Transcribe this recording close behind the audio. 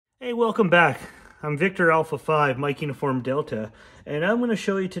Hey, welcome back. I'm Victor Alpha 5, Mike Uniform Delta, and I'm going to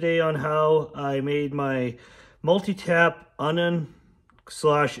show you today on how I made my multi-tap UnUN /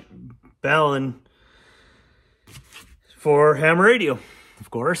 Balun for HAMRADIO. Of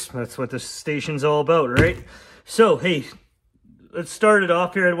course, that's what this station's all about, right? So, hey, let's start it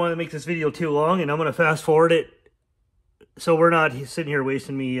off here. I don't want to make this video too long, and I'm going to fast forward it so we're not sitting here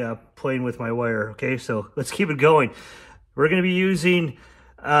wasting me playing with my wire, okay? So let's keep it going. We're going to be using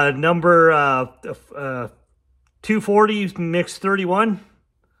number 240 mix 31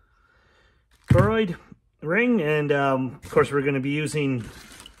 toroid ring, and of course we're going to be using,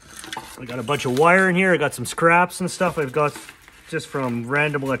 I got a bunch of wire in here. I got some scraps and stuff I've got just from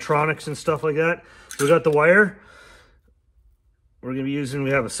random electronics and stuff like that. So we got the wire. We're going to be using,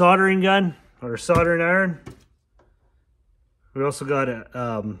 we have a soldering gun or a soldering iron. We also got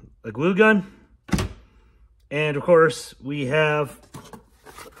a glue gun, and of course we have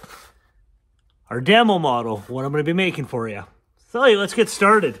our demo model, what I'm going to be making for you. So hey, let's get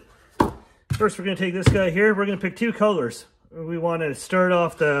started. First, we're going to take this guy here. We're going to pick two colors. We want to start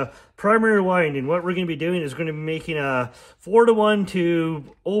off the primary winding. What we're going to be doing is going to be making a 4:1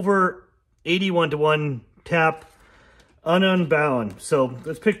 to over 81:1 tap UnUN Balun. So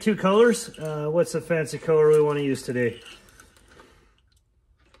let's pick two colors. What's the fancy color we want to use today?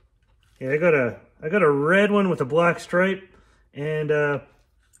 Yeah, I got a red one with a black stripe and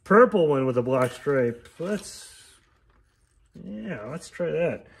purple one with a black stripe. Let's try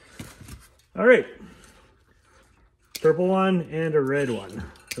that. All right, purple one and a red one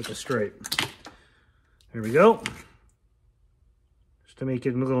with a stripe. There we go. Just to make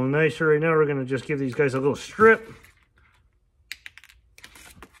it a little nicer right now, we're gonna just give these guys a little strip.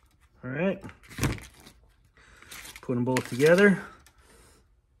 All right, put them both together,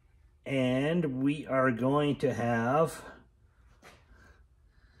 and we are going to have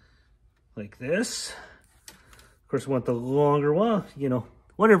like this. Of course, we want the longer one, you know,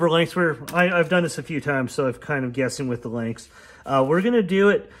 whatever lengths I've done this a few times, so I'm kind of guessing with the lengths. We're going to do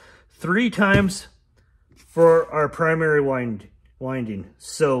it 3 times for our primary winding.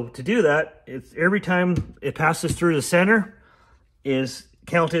 So to do that, it's every time it passes through the center is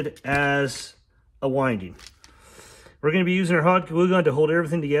counted as a winding. We're going to be using our hot glue gun to hold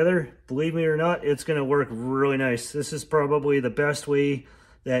everything together. Believe me or not, it's going to work really nice. This is probably the best way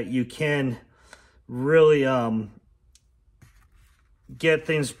that you can really get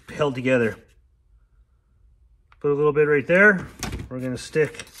things held together. Put a little bit right there. We're going to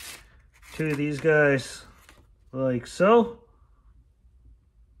stick 2 of these guys like so.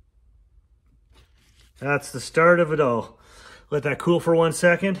 That's the start of it all. Let that cool for 1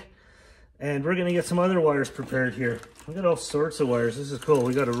 second. And we're going to get some other wires prepared here. We got all sorts of wires. This is cool.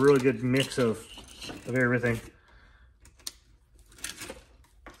 We got a really good mix of everything.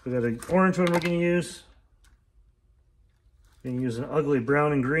 We got an orange one we're going to use. We're going to use an ugly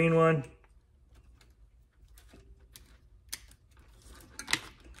brown and green one.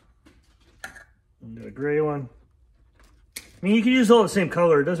 We got a gray one. I mean, you can use all the same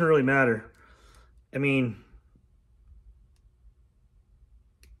color. It doesn't really matter. I mean,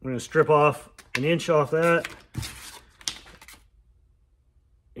 we're going to strip off an inch off that.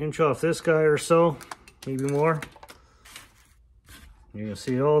 Inch off this guy or so, maybe more. You're going to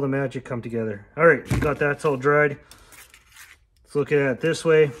see all the magic come together. All right, we got that all dried. Let's look at it this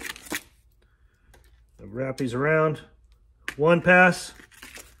way. Wrap these around. 1 pass,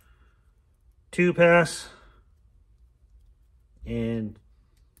 2 pass, and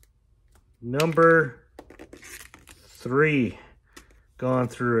number 3 gone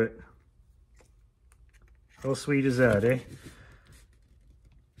through it. How sweet is that, eh?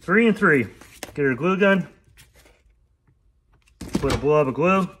 3 and 3. Get our glue gun. Put a blob of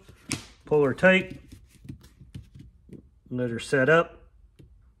glue, pull her tight, let her set up.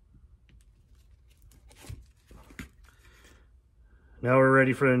 Now we're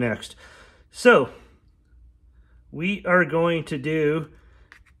ready for the next. So, we are going to do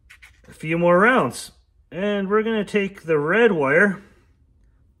a few more rounds. And we're going to take the red wire,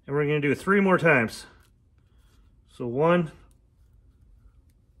 and we're going to do it 3 more times. So 1,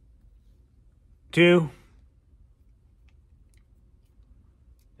 2,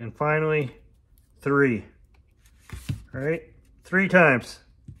 and finally 3. All right, 3 times.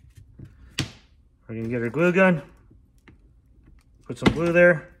 We're gonna get our glue gun, put some glue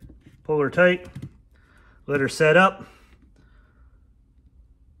there, pull her tight, let her set up,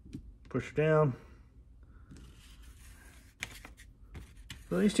 push her down.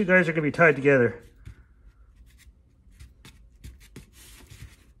 So these 2 guys are gonna be tied together.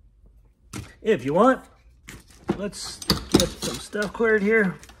 If you want, let's get some stuff cleared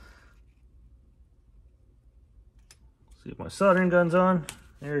here. See if my soldering gun's on.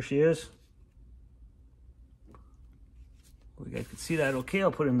 There she is. You guys can see that okay.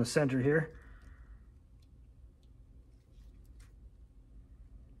 I'll put it in the center here.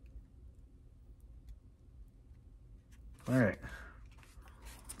 All right.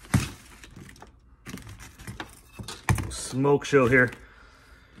 Smoke show here.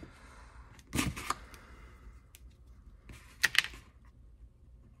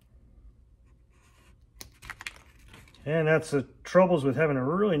 And that's the troubles with having a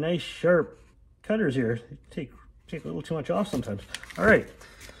really nice sharp cutters here. They take a little too much off sometimes. All right.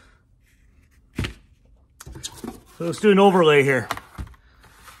 So let's do an overlay here.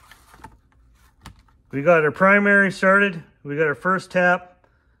 We got our primary started. We got our first tap.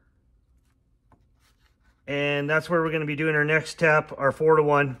 And that's where we're going to be doing our next tap, our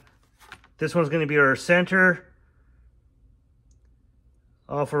 4-to-1. This one's going to be our center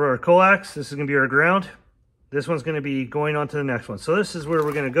off of our coax. This is going to be our ground. This one's going to be going on to the next one. So this is where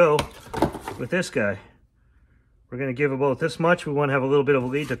we're going to go with this guy. We're going to give about this much. We want to have a little bit of a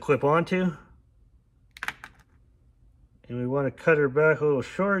lead to clip onto. And we want to cut her back a little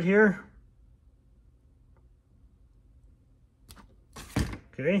short here.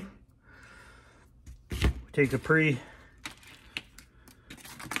 Okay. Take the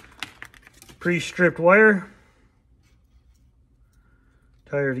pre-stripped wire.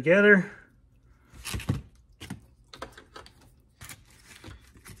 Tie her together.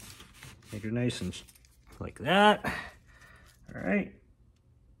 Make her nice and like that. All right.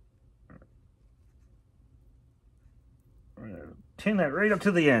 We're gonna tin that right up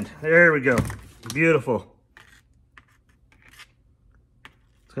to the end. There we go. Beautiful.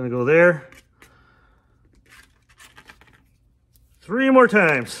 It's gonna go there. 3 more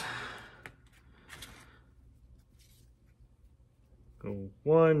times. Go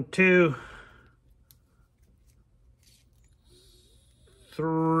 1, 2,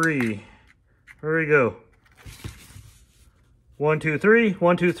 3. There we go. 1, 2, 3.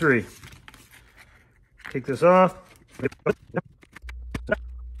 1, 2, 3. Take this off.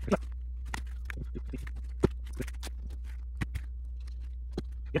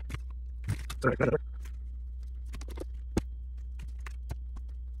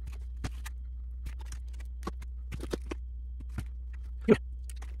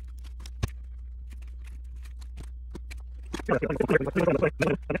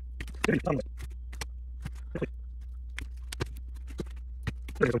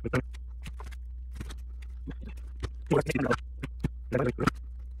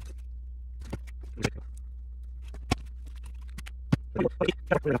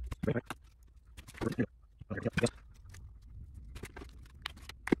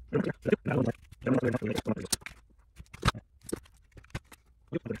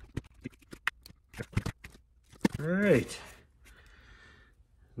 All right,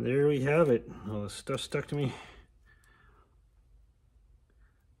 there we have it. All the stuff stuck to me.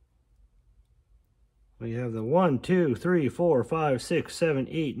 We have the 1, 2, 3, 4, 5, 6, 7,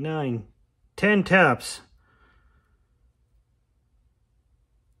 8, 9, 10 taps.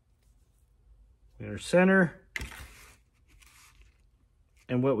 In our center.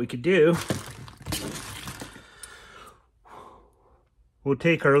 And what we could do, we'll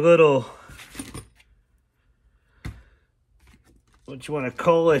take our little, what you want to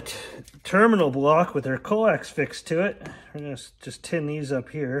call it, terminal block with our coax fixed to it. We're going to just tin these up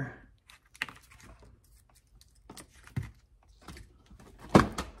here.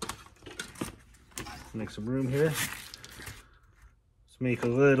 Make some room here. Let's make a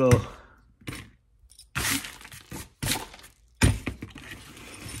little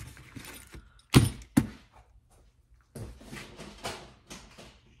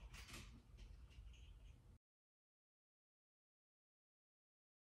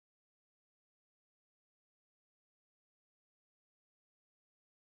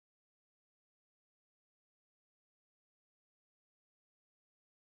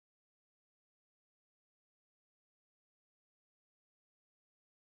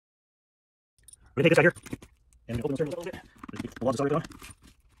we're going to take this out here and open the circle a little bit. The wall is already on.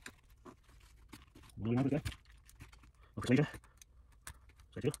 What do we want to do? Look for sleeving.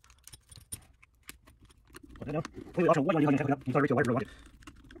 So I do. Put that down. Completely optional. What do you want to do? You can reach the wire if you want it.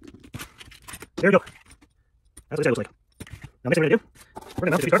 There we go. That's what this looks like. Now, next thing we're going to do, we're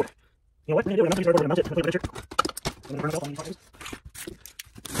going to mount it to the cardboard. You know what? We're going to do it. We're going to mount it to the cardboard. We're going to put it in the picture. I'm going to burn myself on these boxes.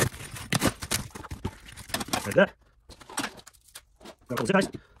 Like that. Grab a couple zip ties.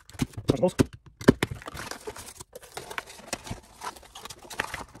 Bunch of holes.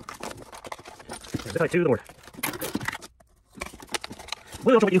 Zip tie to the board.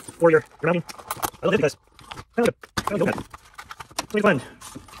 We'll show you for your mounting. I love it because Fun.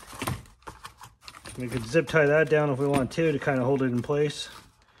 We could zip tie that down if we want to kind of hold it in place.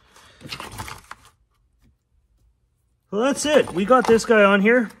 Well, that's it. We got this guy on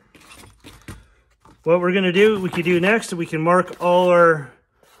here. What we're going to do, we could do next, we can mark all our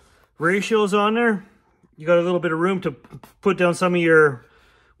ratios on there. You got a little bit of room to put down some of your,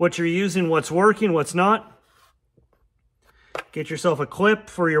 what you're using, what's working, what's not. Get yourself a clip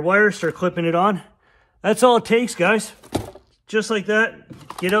for your wire, start clipping it on. That's all it takes, guys. Just like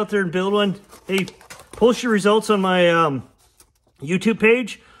that. Get out there and build one. Hey, post your results on my YouTube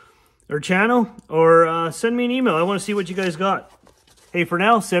page or channel, or send me an email. I want to see what you guys got. Hey, for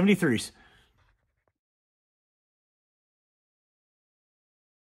now, 73s.